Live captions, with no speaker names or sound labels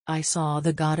I saw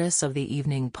the goddess of the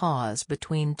evening pause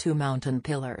between two mountain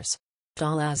pillars.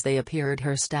 Tall as they appeared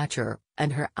her stature,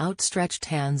 and her outstretched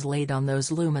hands laid on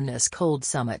those luminous cold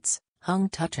summits, hung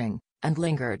touching, and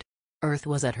lingered. Earth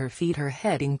was at her feet, her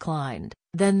head inclined,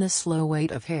 then the slow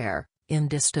weight of hair, in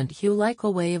distant hue like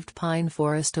a waved pine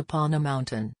forest upon a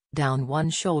mountain, down one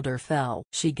shoulder fell.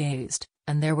 She gazed,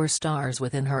 and there were stars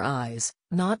within her eyes,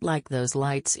 not like those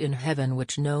lights in heaven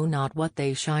which know not what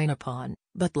they shine upon,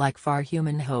 but like far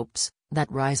human hopes,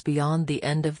 that rise beyond the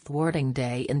end of thwarting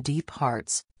day in deep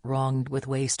hearts, wronged with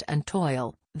waste and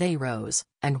toil. They rose,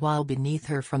 and while beneath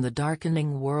her from the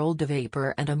darkening world a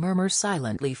vapor and a murmur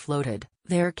silently floated,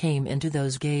 there came into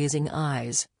those gazing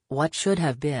eyes, what should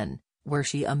have been, were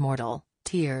she immortal,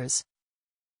 tears,